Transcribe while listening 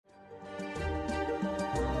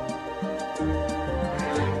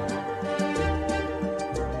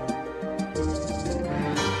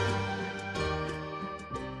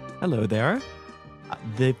Hello there.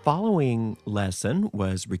 The following lesson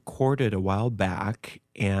was recorded a while back,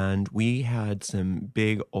 and we had some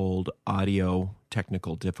big old audio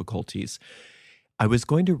technical difficulties. I was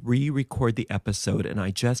going to re-record the episode, and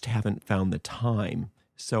I just haven't found the time.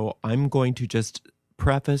 So I'm going to just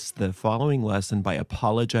preface the following lesson by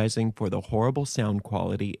apologizing for the horrible sound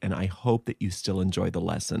quality, and I hope that you still enjoy the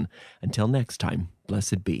lesson. Until next time,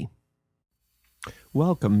 blessed be.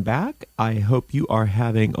 Welcome back. I hope you are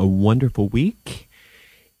having a wonderful week.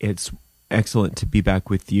 It's excellent to be back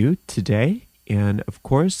with you today. And of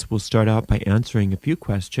course, we'll start out by answering a few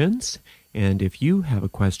questions. And if you have a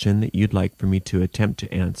question that you'd like for me to attempt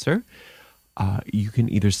to answer, you can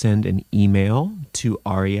either send an email to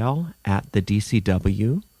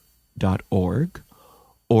ariel@thedcw.org,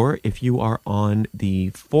 or if you are on the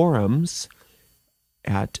forums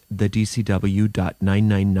at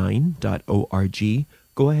thedcw.999.org,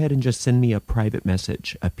 go ahead and just send me a private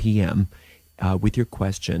message, a PM, with your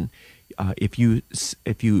question. If you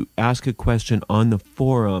ask a question on the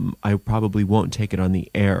forum, I probably won't take it on the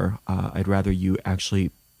air. I'd rather you actually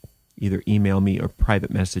either email me or private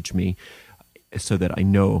message me so that I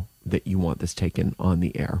know that you want this taken on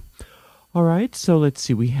the air. All right, so let's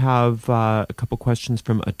see. We have a couple questions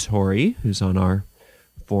from Atori, who's on our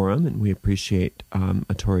forum, and we appreciate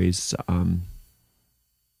Atori's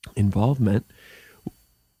involvement.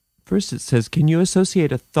 First, it says, can you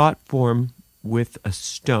associate a thought form with a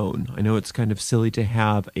stone? I know it's kind of silly to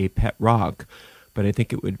have a pet rock, but I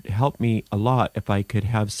think it would help me a lot if I could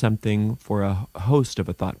have something for a host of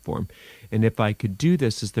a thought form. And if I could do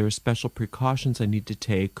this, is there special precautions I need to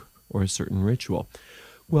take or a certain ritual?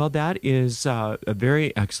 Well, that is a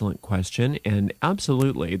very excellent question, and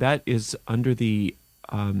absolutely, that is under the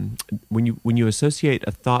when you associate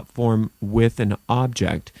a thought form with an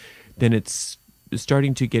object, then it's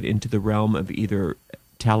starting to get into the realm of either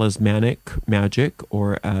talismanic magic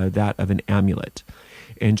or that of an amulet.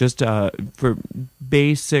 And just for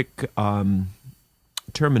basic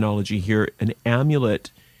terminology here, an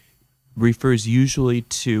amulet refers usually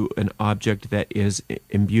to an object that is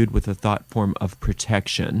imbued with a thought form of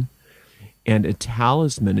protection, and a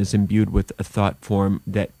talisman is imbued with a thought form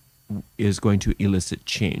that is going to elicit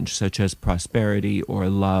change, such as prosperity or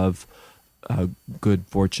love, good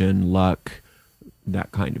fortune, luck, that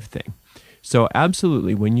kind of thing. So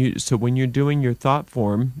absolutely, when you're doing your thought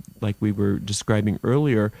form, like we were describing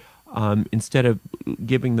earlier, instead of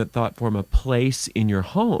giving the thought form a place in your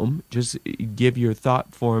home, just give your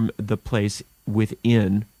thought form the place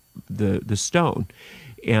within the stone.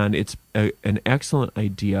 And it's an excellent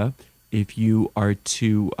idea if you are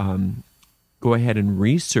to go ahead and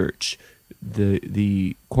research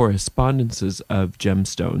the correspondences of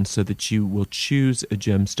gemstones so that you will choose a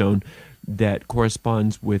gemstone that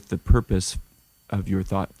corresponds with the purpose of your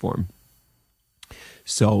thought form.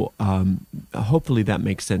 So hopefully that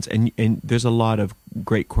makes sense. And there's a lot of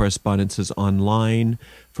great correspondences online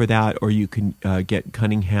for that, or you can get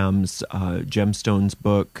Cunningham's Gemstones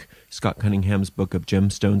book, Scott Cunningham's book of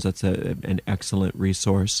gemstones. That's an excellent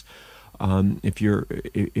resource. If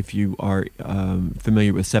you are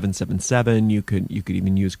familiar with 777, you could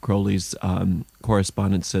even use Crowley's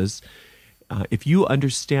correspondences. If you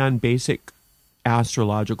understand basic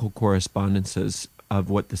astrological correspondences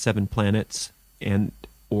of what the 7 planets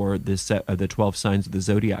or the 12 signs of the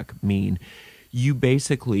zodiac mean, you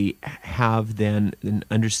basically have then an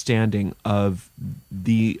understanding of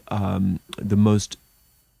the most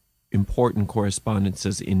important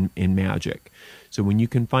correspondences in magic. So when you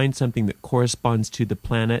can find something that corresponds to the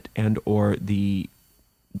planet and or the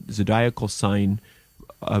zodiacal sign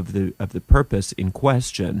of the purpose in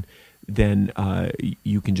question, then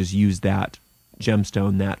you can just use that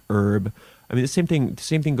gemstone, that herb. I mean, the same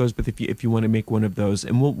thing goes with if you want to make one of those,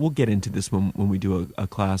 and we'll get into this when we do a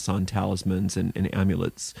class on talismans and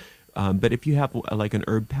amulets. But if you have like an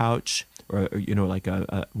herb pouch, or like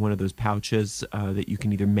one of those pouches that you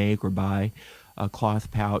can either make or buy, a cloth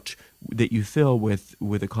pouch that you fill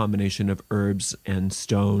with a combination of herbs and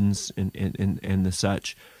stones and the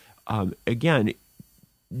such. Again,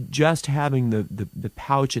 just having the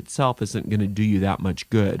pouch itself isn't going to do you that much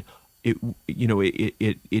good. It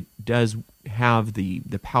does have the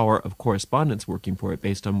power of correspondence working for it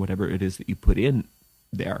based on whatever it is that you put in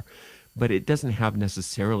there, but it doesn't have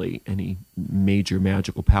necessarily any major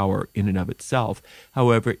magical power in and of itself.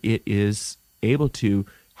 However, it is able to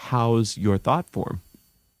house your thought form,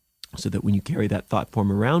 so that when you carry that thought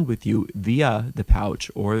form around with you via the pouch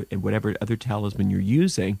or whatever other talisman you're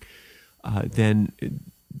using, then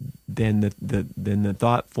the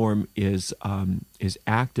thought form is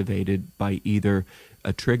activated by either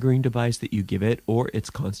a triggering device that you give it, or it's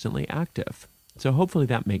constantly active. So hopefully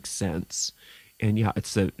that makes sense. And yeah,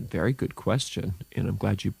 it's a very good question, and I'm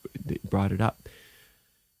glad you brought it up.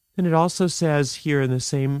 And it also says here in the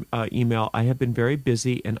same email, I have been very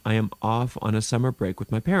busy and I am off on a summer break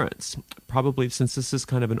with my parents. Probably since this is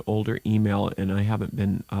kind of an older email and I haven't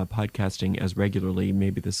been podcasting as regularly,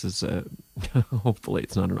 maybe this is hopefully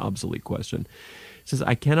it's not an obsolete question. It says,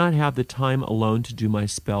 I cannot have the time alone to do my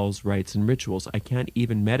spells, rites, and rituals. I can't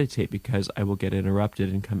even meditate because I will get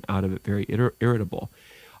interrupted and come out of it very irritable.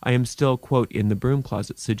 I am still, quote, in the broom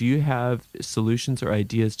closet. So do you have solutions or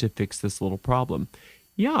ideas to fix this little problem?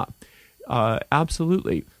 Yeah,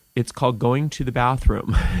 absolutely. It's called going to the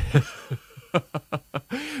bathroom.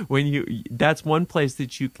 That's one place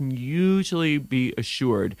that you can usually be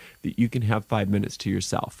assured that you can have 5 minutes to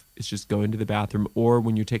yourself. It's just going to the bathroom, or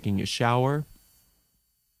when you're taking a shower,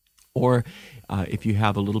 or if you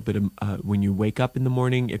have a little bit of, when you wake up in the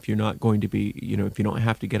morning, if you're not going to be, if you don't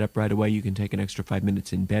have to get up right away, you can take an extra 5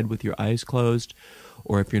 minutes in bed with your eyes closed.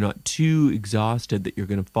 Or if you're not too exhausted that you're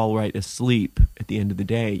going to fall right asleep at the end of the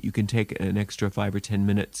day, you can take an extra 5 or 10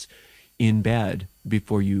 minutes in bed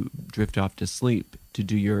before you drift off to sleep to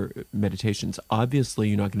do your meditations. Obviously,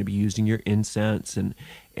 you're not going to be using your incense and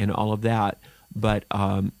all of that, but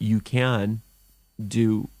you can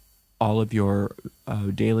do all of your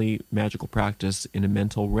daily magical practice in a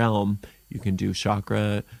mental realm. You can do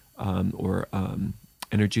chakra or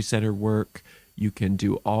energy center work. You can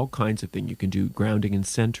do all kinds of things. You can do grounding and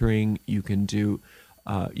centering. You can do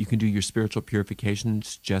your spiritual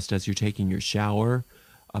purifications just as you're taking your shower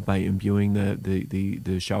by imbuing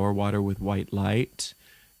the shower water with white light.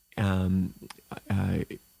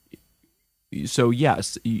 So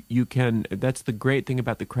yes, you can. That's the great thing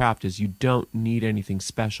about the craft, is you don't need anything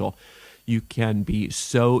special. You can be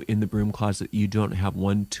so in the broom closet you don't have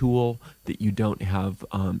one tool, that you don't have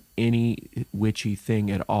any witchy thing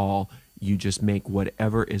at all. You just make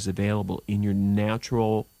whatever is available in your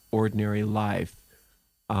natural, ordinary life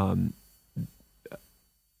part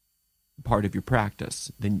of your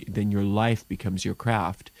practice. Then your life becomes your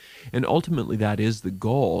craft, and ultimately that is the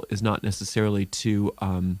goal. Is not necessarily to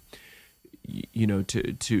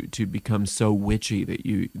to become so witchy that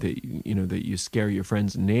you scare your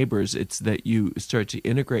friends and neighbors. It's that you start to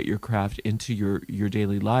integrate your craft into your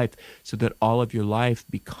daily life, so that all of your life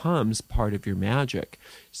becomes part of your magic.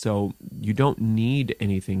 So you don't need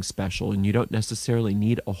anything special, and you don't necessarily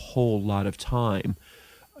need a whole lot of time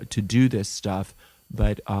to do this stuff.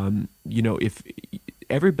 But if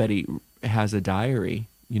everybody has a diary,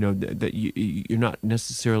 that you're not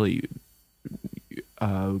necessarily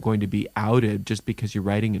going to be outed just because you're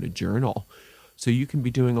writing in a journal. So you can be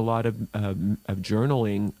doing a lot of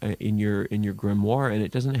journaling in your grimoire, and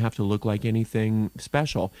it doesn't have to look like anything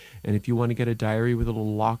special. And if you want to get a diary with a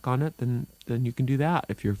little lock on it, then you can do that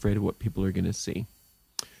if you're afraid of what people are going to see.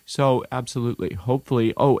 So absolutely,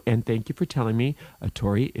 hopefully. Oh, and thank you for telling me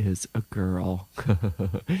Tori is a girl.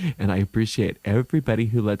 And I appreciate everybody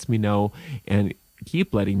who lets me know, and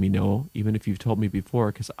keep letting me know, even if you've told me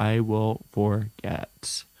before, because I will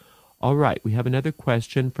forget. All right, we have another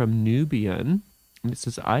question from Nubian. And it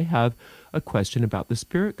says, I have a question about the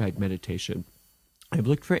spirit guide meditation. I've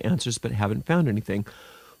looked for answers but haven't found anything.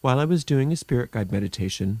 While I was doing a spirit guide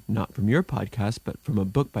meditation, not from your podcast, but from a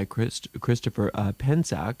book by Christopher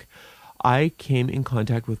Penczak, I came in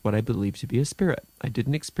contact with what I believe to be a spirit. I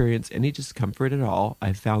didn't experience any discomfort at all.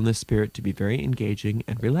 I found the spirit to be very engaging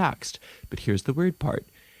and relaxed. But here's the weird part.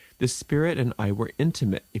 The spirit and I were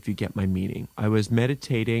intimate, if you get my meaning. I was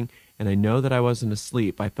meditating, and I know that I wasn't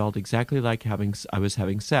asleep. I felt exactly like I was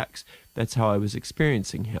having sex. That's how I was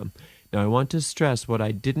experiencing him. Now, I want to stress what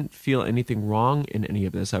I didn't feel anything wrong in any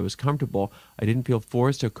of this. I was comfortable. I didn't feel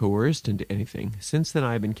forced or coerced into anything. Since then,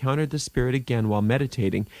 I have encountered the spirit again while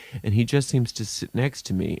meditating, and he just seems to sit next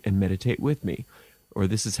to me and meditate with me. Or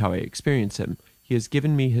this is how I experience him. He has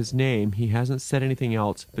given me his name. He hasn't said anything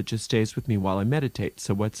else, but just stays with me while I meditate.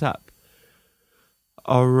 So what's up?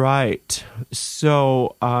 All right.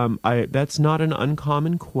 So that's not an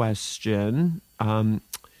uncommon question.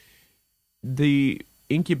 The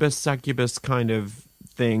incubus, succubus kind of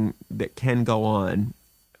thing that can go on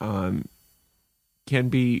can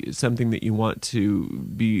be something that you want to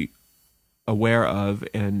be aware of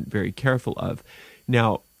and very careful of.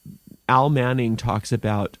 Now, Al Manning talks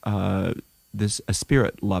about a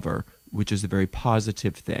spirit lover, which is a very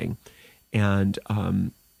positive thing, and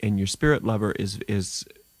your spirit lover is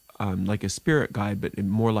like a spirit guide, but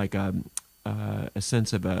more like a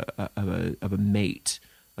sense of a mate,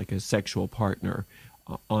 like a sexual partner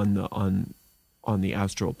on the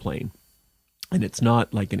astral plane. And it's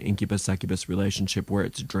not like an incubus-succubus relationship where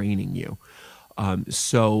it's draining you.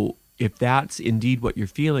 So if that's indeed what you're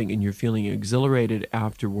feeling, and you're feeling exhilarated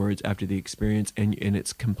afterwards, after the experience, and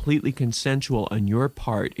it's completely consensual on your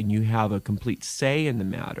part, and you have a complete say in the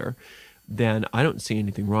matter, then I don't see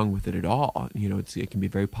anything wrong with it at all. It can be a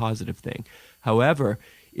very positive thing. However,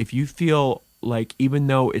 if you feel like, even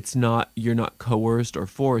though you're not coerced or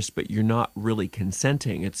forced, but you're not really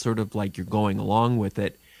consenting, it's sort of like you're going along with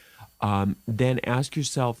it, then ask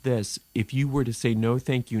yourself this: if you were to say no,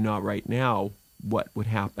 thank you, not right now, what would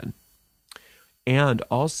happen? And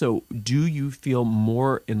also, do you feel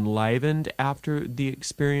more enlivened after the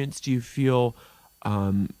experience? Do you feel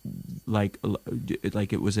like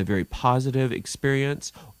it was a very positive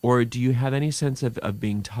experience? Or do you have any sense of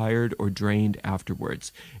being tired or drained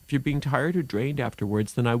afterwards? If you're being tired or drained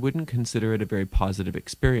afterwards, then I wouldn't consider it a very positive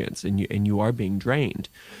experience, and you are being drained.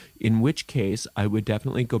 In which case, I would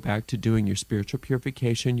definitely go back to doing your spiritual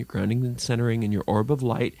purification, your grounding and centering, and your orb of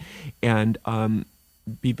light, and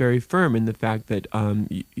be very firm in the fact that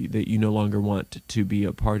that you no longer want to be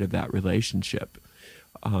a part of that relationship.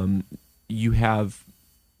 You have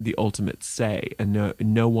the ultimate say, and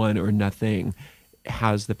no one or nothing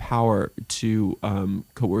has the power to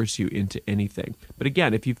coerce you into anything. But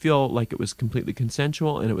again, if you feel like it was completely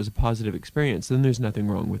consensual and it was a positive experience, then there's nothing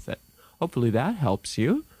wrong with it. Hopefully that helps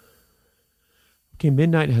you. Okay,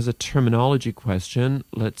 Midnight has a terminology question.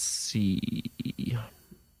 Let's see.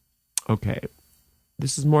 Okay.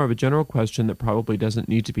 This is more of a general question that probably doesn't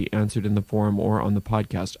need to be answered in the forum or on the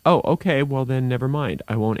podcast. Oh, okay. Well, then never mind.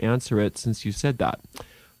 I won't answer it since you said that.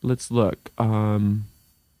 Let's look.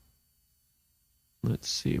 Let's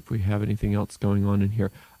see if we have anything else going on in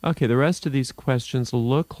here. Okay, the rest of these questions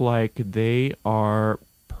look like they are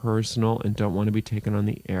personal and don't want to be taken on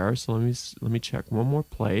the air. So let me check one more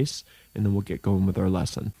place, and then we'll get going with our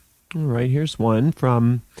lesson. All right, here's one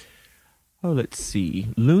from, let's see,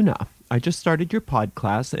 Luna. I just started your pod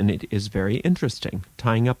class, and it is very interesting,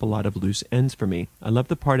 tying up a lot of loose ends for me. I love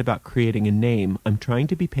the part about creating a name. I'm trying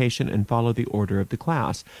to be patient and follow the order of the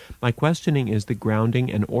class. My questioning is the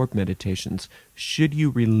grounding and orb meditations. Should you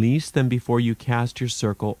release them before you cast your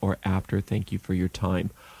circle or after? Thank you for your time.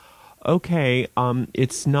 Okay,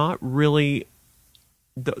 it's not really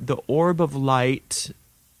the orb of light.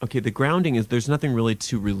 Okay, the grounding is, there's nothing really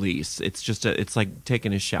to release. It's just it's like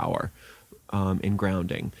taking a shower. In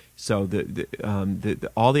grounding. So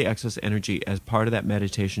all the excess energy as part of that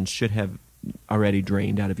meditation should have already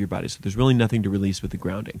drained out of your body. So there's really nothing to release with the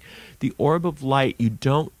grounding. The orb of light, you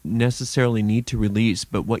don't necessarily need to release,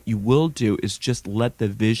 but what you will do is just let the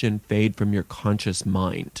vision fade from your conscious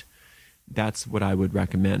mind. That's what I would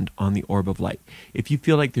recommend on the orb of light. If you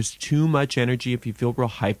feel like there's too much energy, if you feel real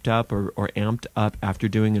hyped up or amped up after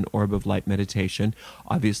doing an orb of light meditation,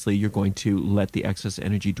 obviously you're going to let the excess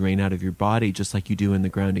energy drain out of your body, just like you do in the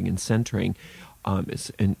grounding and centering,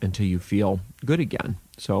 until you feel good again.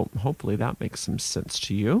 So hopefully that makes some sense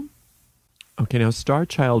to you. Okay, now Star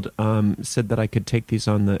Child said that I could take these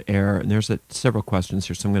on the air, and there's several questions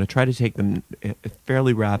here, so I'm going to try to take them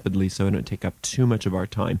fairly rapidly so I don't take up too much of our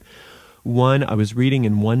time. One, I was reading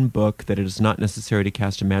in one book that it is not necessary to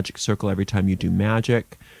cast a magic circle every time you do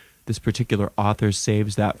magic. This particular author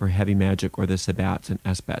saves that for heavy magic or the Sabbats and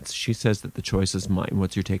Esbats. She says that the choice is mine.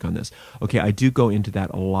 What's your take on this? Okay, I do go into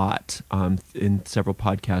that a lot in several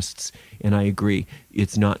podcasts, and I agree.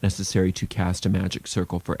 It's not necessary to cast a magic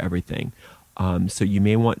circle for everything. So you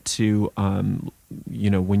may want to,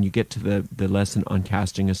 when you get to the lesson on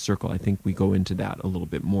casting a circle, I think we go into that a little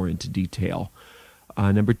bit more into detail.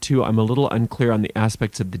 Number two, I'm a little unclear on the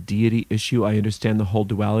aspects of the deity issue. I understand the whole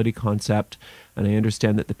duality concept, and I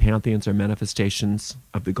understand that the pantheons are manifestations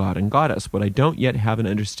of the god and goddess. What I don't yet have an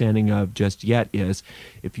understanding of just yet is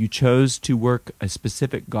if you chose to work a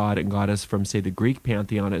specific god and goddess from, say, the Greek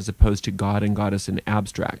pantheon as opposed to god and goddess in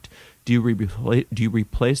abstract, do you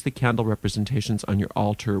replace the candle representations on your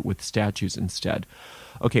altar with statues instead?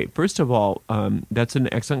 Okay, first of all, that's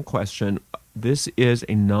an excellent question. This is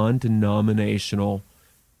a non-denominational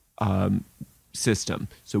system,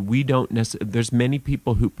 so we don't necessarily. There's many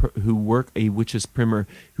people who work a witch's primer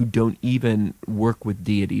who don't even work with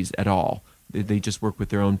deities at all. They just work with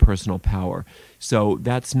their own personal power. So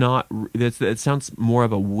that's not. That sounds more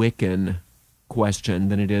of a Wiccan question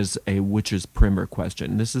than it is a witch's primer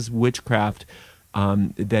question. This is witchcraft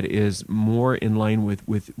that is more in line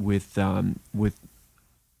with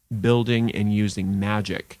building and using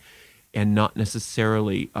magic, and not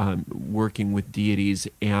necessarily working with deities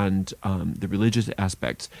and the religious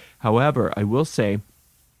aspects. However, I will say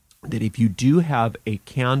that if you do have a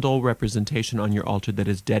candle representation on your altar that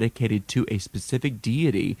is dedicated to a specific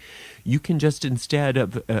deity, you can just, instead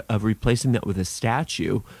of replacing that with a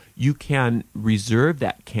statue, you can reserve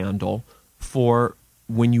that candle for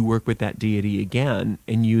when you work with that deity again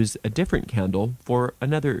and use a different candle for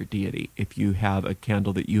another deity, if you have a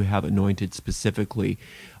candle that you have anointed specifically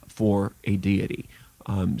for a deity.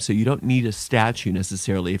 So you don't need a statue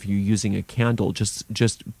necessarily if you're using a candle.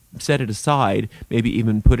 Just set it aside, maybe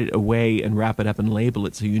even put it away and wrap it up and label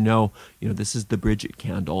it so you know this is the Bridget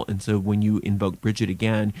candle. And so when you invoke Bridget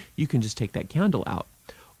again, you can just take that candle out.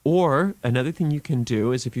 Or another thing you can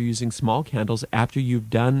do is, if you're using small candles, after you've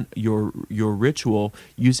done your ritual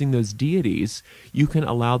using those deities, you can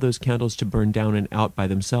allow those candles to burn down and out by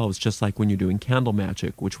themselves, just like when you're doing candle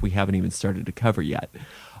magic, which we haven't even started to cover yet.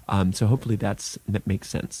 So hopefully that makes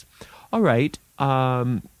sense. All right.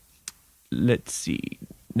 Let's see.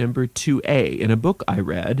 Number 2A. In a book I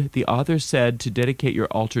read, the author said to dedicate your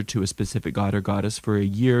altar to a specific god or goddess for a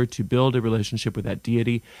year to build a relationship with that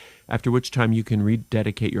deity, after which time you can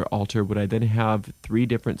rededicate your altar. Would I then have 3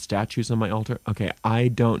 different statues on my altar? Okay, I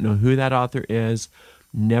don't know who that author is.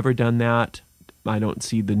 Never done that. I don't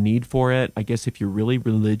see the need for it. I guess if you're really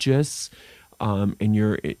religious and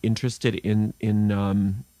you're interested in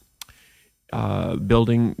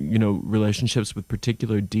building, relationships with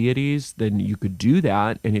particular deities, then you could do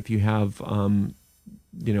that. And if you have,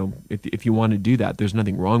 if you want to do that, there's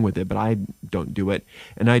nothing wrong with it, but I don't do it.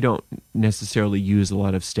 And I don't necessarily use a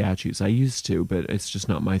lot of statues. I used to, but it's just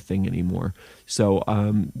not my thing anymore. So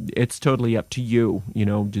it's totally up to you,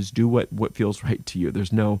 just do what feels right to you.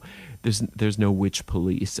 There's no witch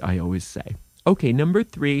police, I always say. Okay, number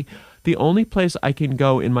 3, the only place I can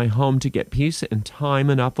go in my home to get peace and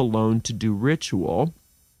time enough alone to do ritual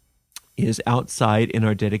is outside in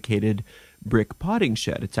our dedicated brick potting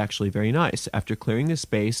shed. It's actually very nice. After clearing the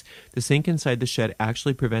space, the sink inside the shed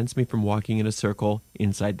actually prevents me from walking in a circle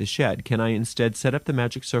inside the shed. Can I instead set up the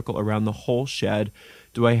magic circle around the whole shed?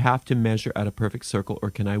 Do I have to measure out a perfect circle,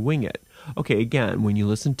 or can I wing it? Okay, again, when you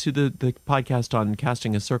listen to the podcast on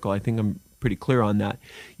casting a circle, I think I'm pretty clear on that.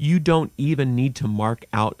 You don't even need to mark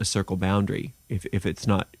out a circle boundary if it's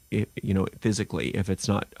not, physically, if it's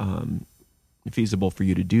not feasible for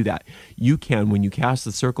you to do that. You can, when you cast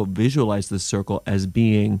the circle, visualize the circle as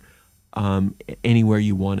being anywhere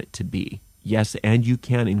you want it to be. Yes, and you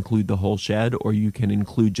can include the whole shed, or you can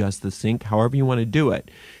include just the sink. However you want to do it,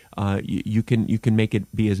 you can make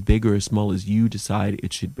it be as big or as small as you decide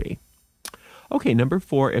it should be. Okay, number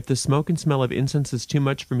 4, if the smoke and smell of incense is too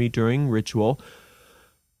much for me during ritual,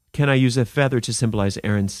 can I use a feather to symbolize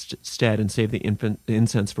air instead and save the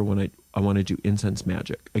incense for when I want to do incense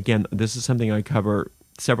magic? Again, this is something I cover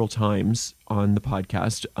several times on the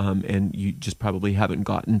podcast, and you just probably haven't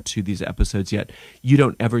gotten to these episodes yet. You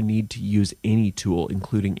don't ever need to use any tool,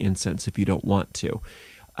 including incense, if you don't want to.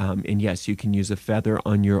 And yes, you can use a feather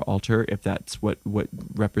on your altar if that's what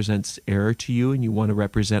represents air to you, and you want to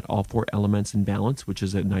represent all 4 elements in balance, which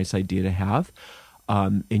is a nice idea to have.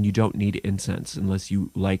 And you don't need incense unless you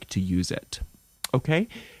like to use it. Okay?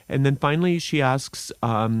 And then finally, she asks,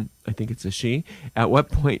 I think it's a she, at what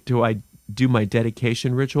point do I do my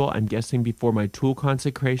dedication ritual? I'm guessing before my tool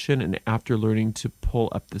consecration and after learning to pull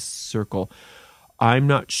up the circle. I'm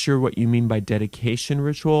not sure what you mean by dedication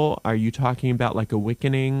ritual. Are you talking about like a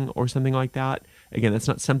Wiccaning or something like that? Again, that's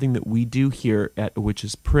not something that we do here at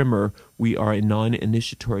Witch's Primer. We are a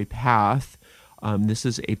non-initiatory path. This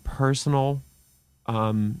is a personal,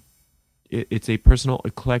 it's a personal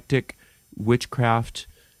eclectic witchcraft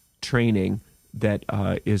training that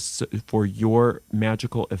is for your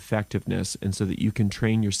magical effectiveness, and so that you can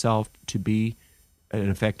train yourself to be an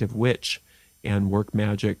effective witch and work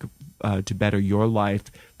magic to better your life.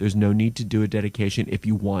 There's no need to do a dedication. If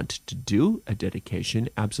you want to do a dedication,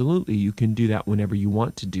 absolutely, you can do that whenever you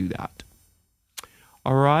want to do that.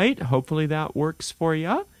 All right, hopefully that works for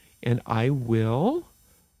you, and I will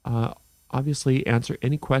obviously answer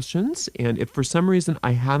any questions. And if for some reason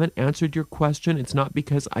I haven't answered your question, it's not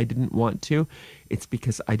because I didn't want to, it's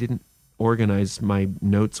because I didn't organize my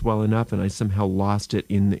notes well enough, and I somehow lost it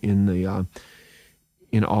in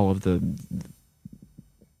all of the,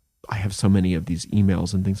 I have so many of these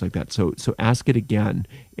emails and things like that. So ask it again,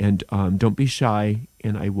 and don't be shy,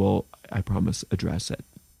 and I promise, address it.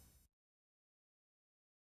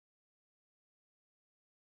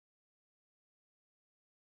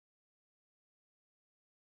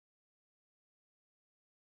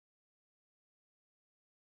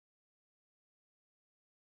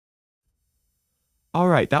 All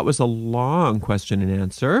right, that was a long question and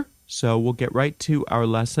answer. So we'll get right to our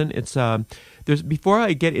lesson. It's before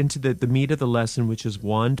I get into the meat of the lesson, which is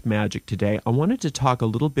wand magic today, I wanted to talk a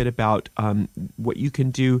little bit about what you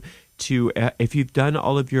can do to, if you've done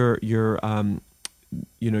all of your 5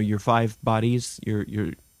 bodies,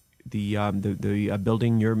 the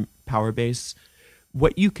building your power base,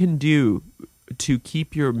 what you can do to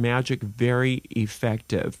keep your magic very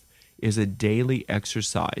effective is a daily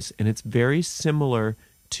exercise, and it's very similar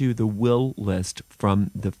to the will list from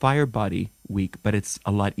the fire body week, but it's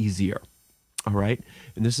a lot easier. All right,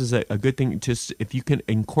 and this is a good thing. Just if you can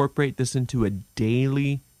incorporate this into a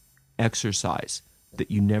daily exercise that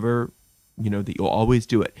you never, that you'll always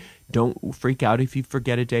do it. Don't freak out if you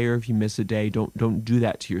forget a day or if you miss a day. Don't do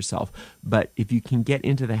that to yourself. But if you can get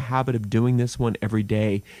into the habit of doing this one every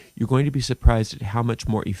day, you're going to be surprised at how much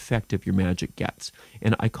more effective your magic gets.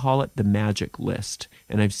 And I call it the magic list.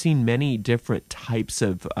 And I've seen many different types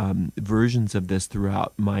of versions of this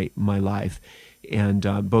throughout my life, and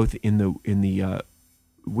both in the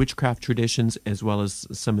witchcraft traditions as well as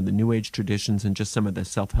some of the New Age traditions and just some of the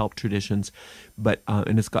self-help traditions, but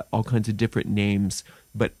and it's got all kinds of different names,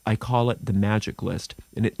 but I call it the magic list.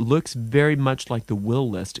 And it looks very much like the will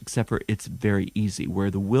list, except for it's very easy.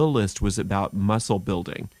 Where the will list was about muscle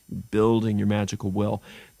building your magical will,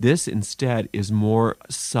 this instead is more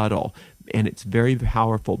subtle, and it's very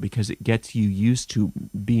powerful because it gets you used to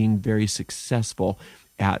being very successful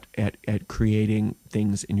at creating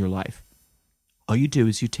things in your life. All you do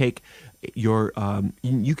is you take your,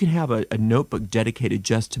 you can have a notebook dedicated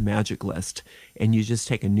just to magic list, and you just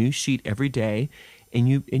take a new sheet every day, and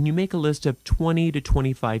you make a list of 20 to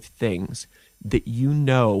 25 things that you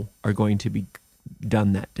know are going to be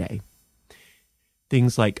done that day.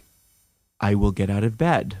 Things like, I will get out of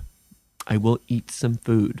bed, I will eat some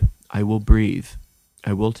food, I will breathe,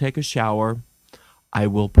 I will take a shower, I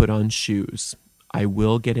will put on shoes, I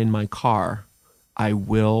will get in my car, I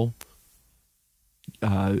will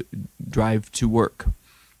drive to work,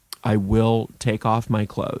 I will take off my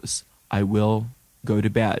clothes, I will go to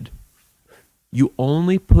bed. You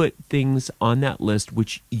only put things on that list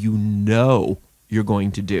which you know you're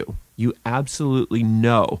going to do. You absolutely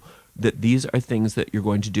know that these are things that you're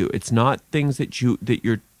going to do. It's not things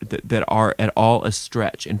that are at all a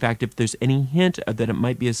stretch. In fact, if there's any hint that it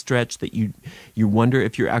might be a stretch, that you wonder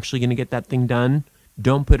if you're actually going to get that thing done,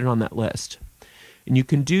 don't put it on that list. And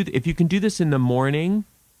if you can do this in the morning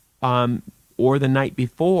or the night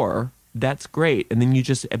before, that's great. And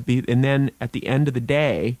then at the end of the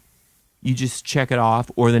day, you just check it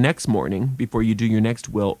off, or the next morning before you do your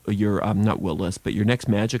next not will list, but your next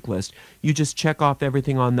magic list, you just check off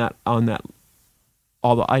everything on that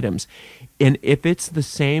all the items. And if it's the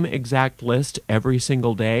same exact list every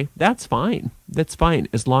single day, that's fine. That's fine.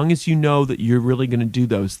 As long as you know that you're really going to do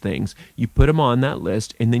those things, you put them on that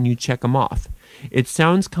list and then you check them off. It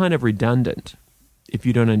sounds kind of redundant if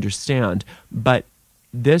you don't understand, but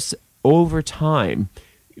this over time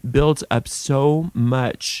builds up so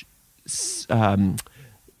much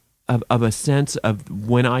of a sense of,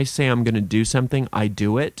 when I say I'm going to do something, I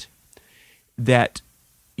do it, that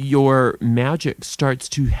your magic starts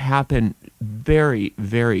to happen very,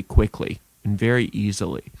 very quickly and very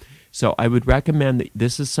easily. So I would recommend that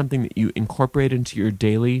this is something that you incorporate into your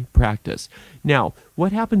daily practice. Now,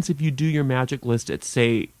 what happens if you do your magic list at,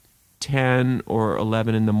 say, 10 or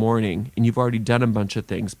 11 in the morning, and you've already done a bunch of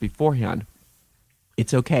things beforehand?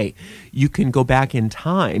 It's okay. You can go back in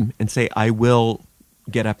time and say, I will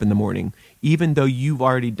get up in the morning. Even though you've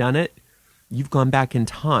already done it, you've gone back in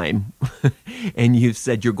time and you've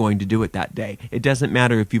said you're going to do it that day. It doesn't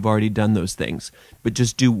matter if you've already done those things, but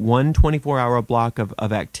just do one 24-hour block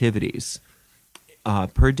of activities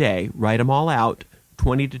per day. Write them all out,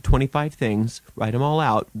 20 to 25 things. Write them all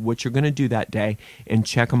out, what you're going to do that day, and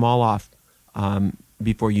check them all off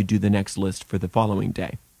before you do the next list for the following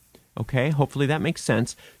day. Okay, hopefully that makes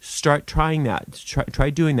sense. Start trying that. Try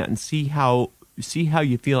doing that and see how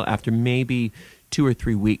you feel after maybe 2 or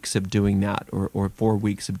 3 weeks of doing that, or 4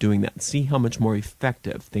 weeks of doing that. See how much more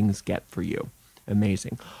effective things get for you.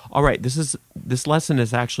 Amazing. All right, this lesson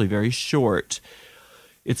is actually very short.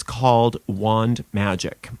 It's called Wand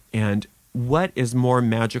Magic. And what is more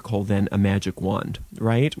magical than a magic wand,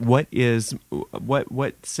 right? What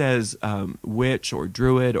says witch or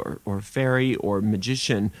druid or fairy or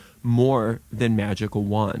magician more than magical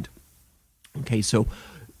wand? Okay, so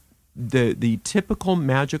the typical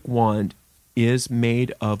magic wand is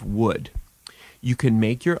made of wood. You can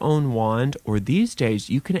make your own wand, or these days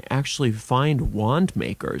you can actually find wand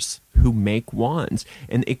makers who make wands,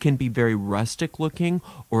 and it can be very rustic looking,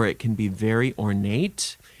 or it can be very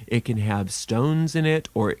ornate. It can have stones in it,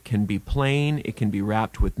 or it can be plain. It can be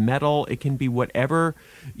wrapped with metal. It can be whatever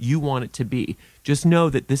you want it to be. Just know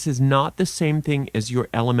that this is not the same thing as your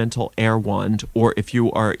elemental air wand, or if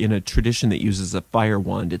you are in a tradition that uses a fire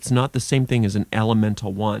wand, it's not the same thing as an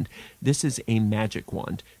elemental wand. This is a magic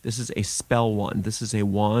wand. This is a spell wand. This is a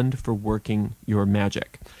wand for working your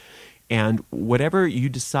magic. And whatever you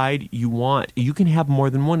decide you want, you can have more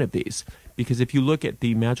than one of these. Because if you look at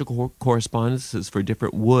the magical correspondences for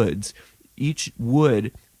different woods, each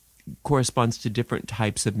wood corresponds to different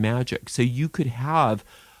types of magic. So you could have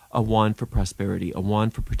a wand for prosperity, a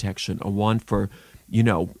wand for protection, a wand for,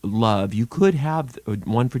 love. You could have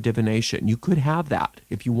one for divination. You could have that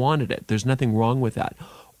if you wanted it. There's nothing wrong with that.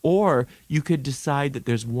 Or you could decide that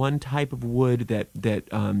there's one type of wood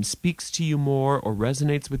that speaks to you more, or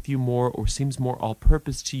resonates with you more, or seems more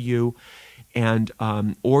all-purpose to you, and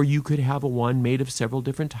or you could have a wand made of several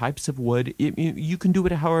different types of wood. You can do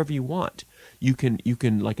it however you want. You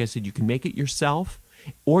can, like I said, you can make it yourself,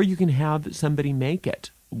 or you can have somebody make it.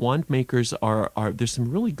 Wand makers are there's some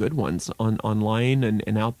really good ones online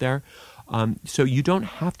and out there. So you don't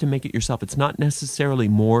have to make it yourself. It's not necessarily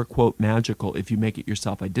more, quote, magical if you make it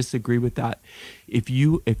yourself. I disagree with that. If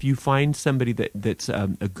you find somebody that's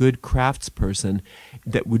a good craftsperson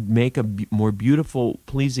that would make a more beautiful,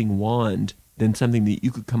 pleasing wand than something that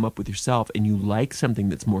you could come up with yourself, and you like something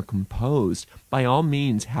that's more composed, by all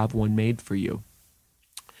means, have one made for you.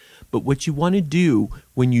 But what you want to do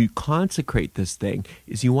when you consecrate this thing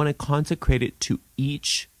is you want to consecrate it to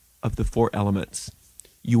each of the 4 elements.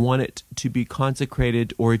 You want it to be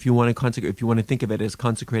consecrated, or if you want to think of it as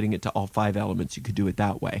consecrating it to all 5 elements, you could do it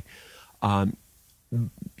that way. And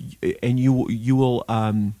you will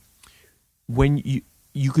when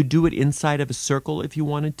you could do it inside of a circle if you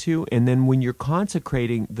wanted to, and then when you're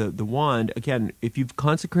consecrating the wand, again, if you've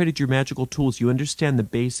consecrated your magical tools, you understand the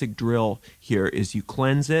basic drill here is you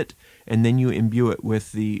cleanse it, and then you imbue it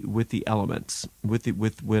with the elements, with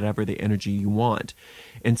whatever the energy you want.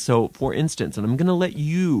 And so, for instance, and I'm going to let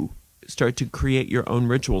you start to create your own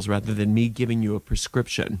rituals rather than me giving you a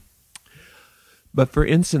prescription. But for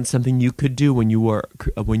instance, something you could do when you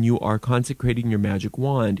are consecrating your magic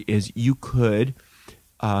wand is you could,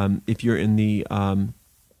 if you're in the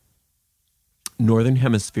northern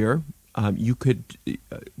hemisphere, you could,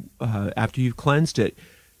 after you've cleansed it,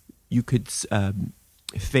 you could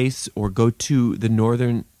face or go to the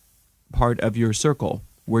northern part of your circle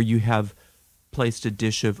where you have placed a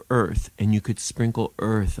dish of earth, and you could sprinkle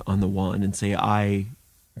earth on the wand and say, I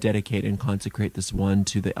dedicate and consecrate this wand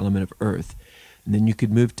to the element of earth. And then you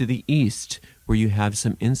could move to the east where you have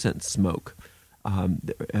some incense smoke,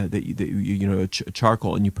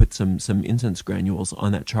 charcoal, and you put some incense granules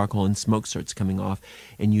on that charcoal, and smoke starts coming off,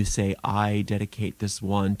 and you say, I dedicate this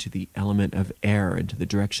wand to the element of air and to the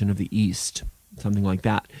direction of the east. Something like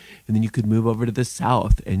that. And then you could move over to the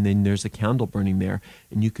south, and then there's a candle burning there,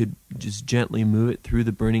 and you could just gently move it through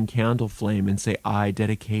the burning candle flame and say, I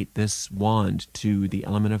dedicate this wand to the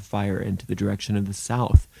element of fire and to the direction of the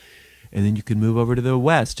south. And then you could move over to the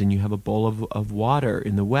west, and you have a bowl of water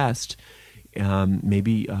in the west.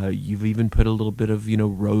 Maybe you've even put a little bit of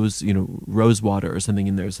rose water or something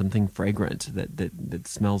in there, something fragrant that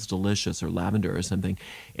smells delicious, or lavender or something,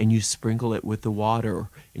 and you sprinkle it with the water,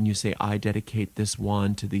 and you say, I dedicate this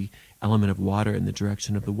wand to the element of water in the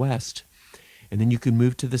direction of the west. And then you could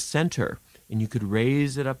move to the center, and you could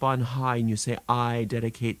raise it up on high, and you say, I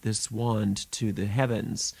dedicate this wand to the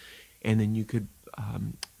heavens. And then you could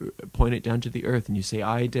point it down to the earth, and you say,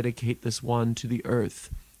 I dedicate this wand to the earth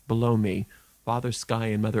below me, Father Sky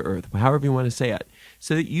and Mother Earth, however you want to say it,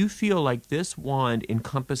 so that you feel like this wand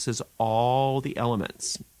encompasses all the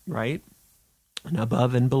elements, right? And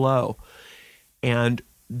above and below. And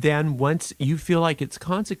then once you feel like it's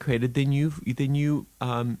consecrated, there's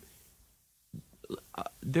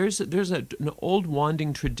an old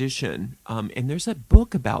wanding tradition, and there's a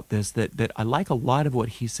book about this that I like a lot of what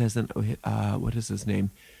he says in, what is his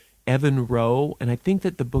name? Evan Rowe, and I think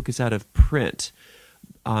that the book is out of print.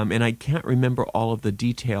 And I can't remember all of the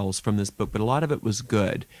details from this book, but a lot of it was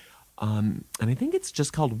good. And I think it's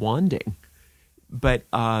just called Wanding. But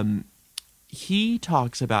he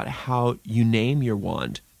talks about how you name your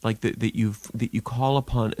wand, like that you call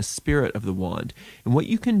upon a spirit of the wand. And what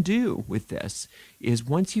you can do with this is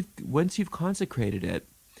once you've consecrated it,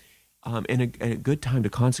 and a good time to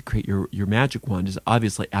consecrate your magic wand is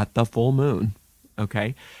obviously at the full moon.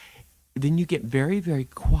 Okay, then you get very, very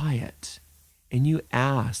quiet. And you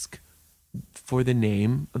ask for the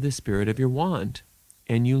name of the spirit of your wand,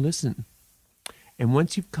 and you listen. And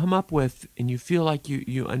once you've come up with, and you feel like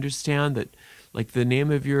you understand that, like the name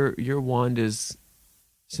of your wand is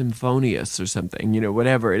symphonious or something,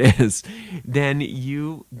 whatever it is, then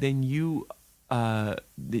you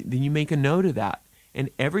make a note of that. And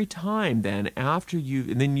every time then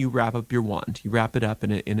and then you wrap up your wand. You wrap it up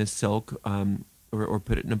in a silk, or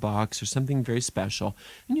put it in a box or something very special,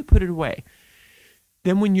 and you put it away.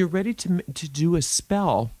 Then when you're ready to do a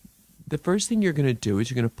spell, the first thing you're going to do is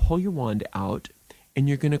you're going to pull your wand out, and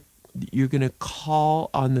you're going to call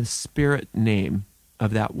on the spirit name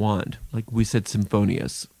of that wand. Like we said,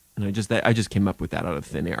 symphonious. And I just came up with that out of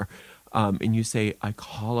thin air. And you say, I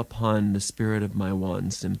call upon the spirit of my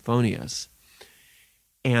wand, symphonious.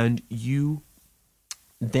 And you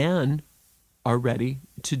then are ready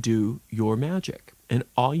to do your magic. And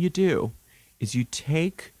all you do is you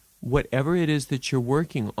take whatever it is that you're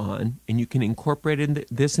working on, and you can incorporate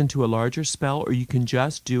this into a larger spell, or you can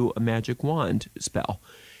just do a magic wand spell.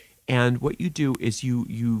 And what you do is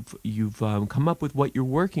you've come up with what you're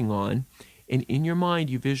working on, and in your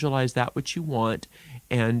mind you visualize that which you want,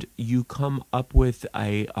 and you come up with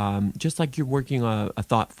a just like you're working a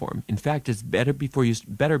thought form. In fact, it's better before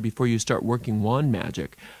you start working wand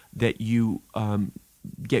magic that you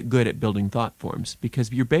get good at building thought forms,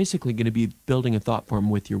 because you're basically going to be building a thought form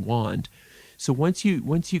with your wand. So once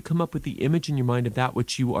you come up with the image in your mind of that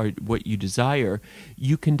what you desire,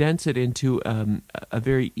 you condense it into a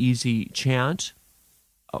very easy chant,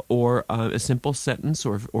 or a simple sentence,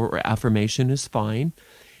 or affirmation is fine,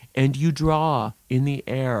 and you draw in the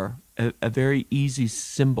air a very easy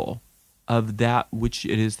symbol of that which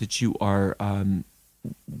it is that you are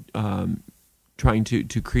trying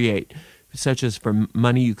to create. Such as for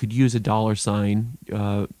money, you could use a dollar sign,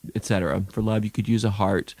 etc. For love, you could use a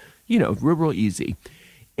heart. Real easy.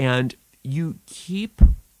 And you keep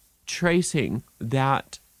tracing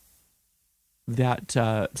that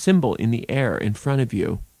symbol in the air in front of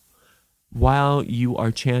you while you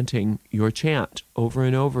are chanting your chant over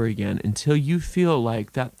and over again until you feel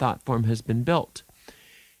like that thought form has been built.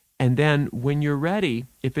 And then when you're ready,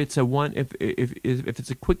 if it's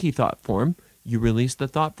a quickie thought form, you release the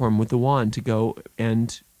thought form with the wand to go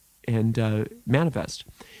and manifest.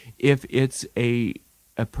 If it's a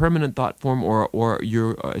permanent thought form, or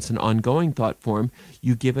it's an ongoing thought form,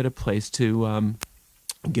 you give it a place to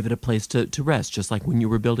rest, just like when you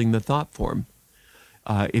were building the thought form.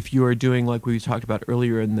 If you are doing, like we talked about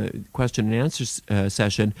earlier in the question and answer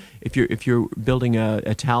session, if you're building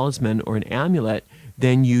a talisman or an amulet,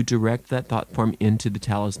 then you direct that thought form into the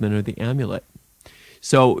talisman or the amulet.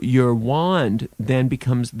 So your wand then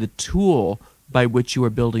becomes the tool by which you are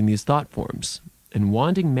building these thought forms. And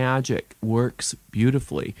wanding magic works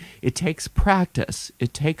beautifully. It takes practice.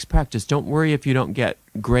 Don't worry if you don't get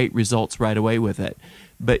great results right away with it.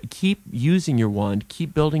 But keep using your wand.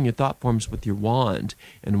 Keep building your thought forms with your wand.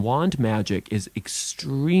 And wand magic is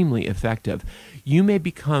extremely effective. You may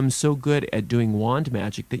become so good at doing wand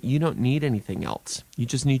magic that you don't need anything else. You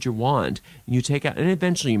just need your wand. You take out, and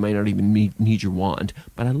eventually you might not even need your wand.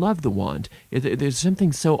 But I love the wand. There's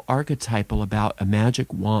something so archetypal about a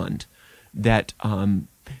magic wand that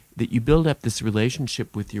you build up this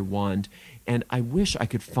relationship with your wand. And I wish I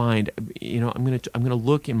could find, I'm gonna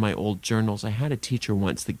look in my old journals. I had a teacher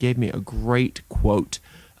once that gave me a great quote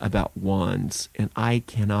about wands, and I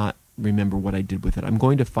cannot remember what I did with it. I'm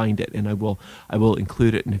going to find it, and I will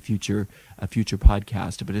include it in a future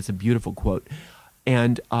podcast. But it's a beautiful quote.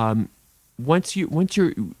 And once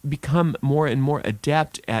you become more and more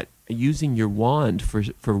adept at using your wand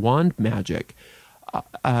for wand magic,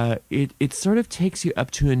 it sort of takes you up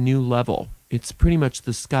to a new level. It's pretty much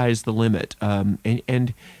the sky's the limit.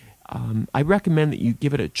 And I recommend that you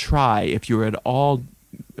give it a try if you're at all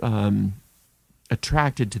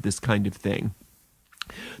attracted to this kind of thing.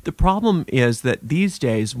 The problem is that these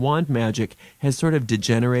days, wand magic has sort of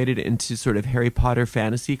degenerated into sort of Harry Potter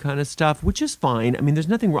fantasy kind of stuff, which is fine. I mean, there's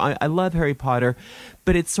nothing wrong. I love Harry Potter,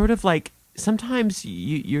 but it's sort of like, sometimes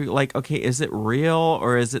you're like, okay, is it real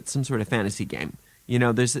or is it some sort of fantasy game?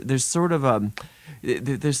 There's sort of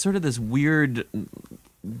this weird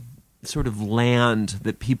sort of land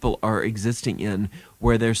that people are existing in,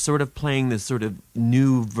 where they're sort of playing this sort of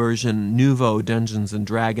nouveau Dungeons and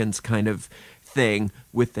Dragons kind of thing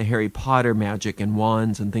with the Harry Potter magic and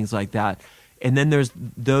wands and things like that. And then there's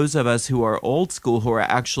those of us who are old school who are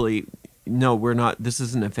actually, no, we're not, this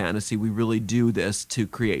isn't a fantasy. We really do this to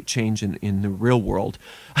create change in the real world.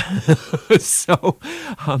 So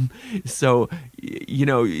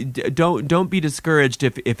don't be discouraged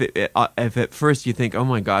if at first you think, oh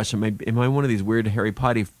my gosh, am I one of these weird Harry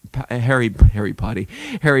Potter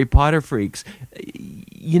freaks?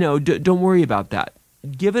 Don't worry about that.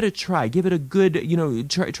 give it a try. Give it a good,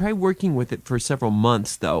 try working with it for several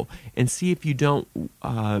months, though, and see if you don't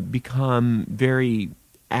become very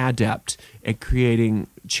adept at creating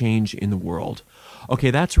change in the world.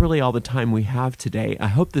 Okay, that's really all the time we have today. I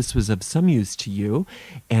hope this was of some use to you.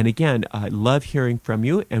 And again, I love hearing from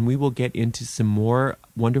you, and we will get into some more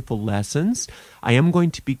wonderful lessons. I am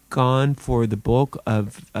going to be gone for the bulk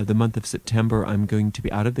of the month of September. I'm going to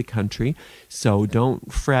be out of the country, so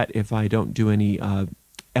don't fret if I don't do any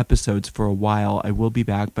episodes for a while. I will be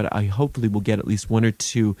back, but I hopefully will get at least 1 or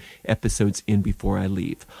 2 episodes in before I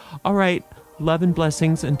leave. All right, love and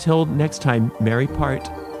blessings. Until next time, merry part.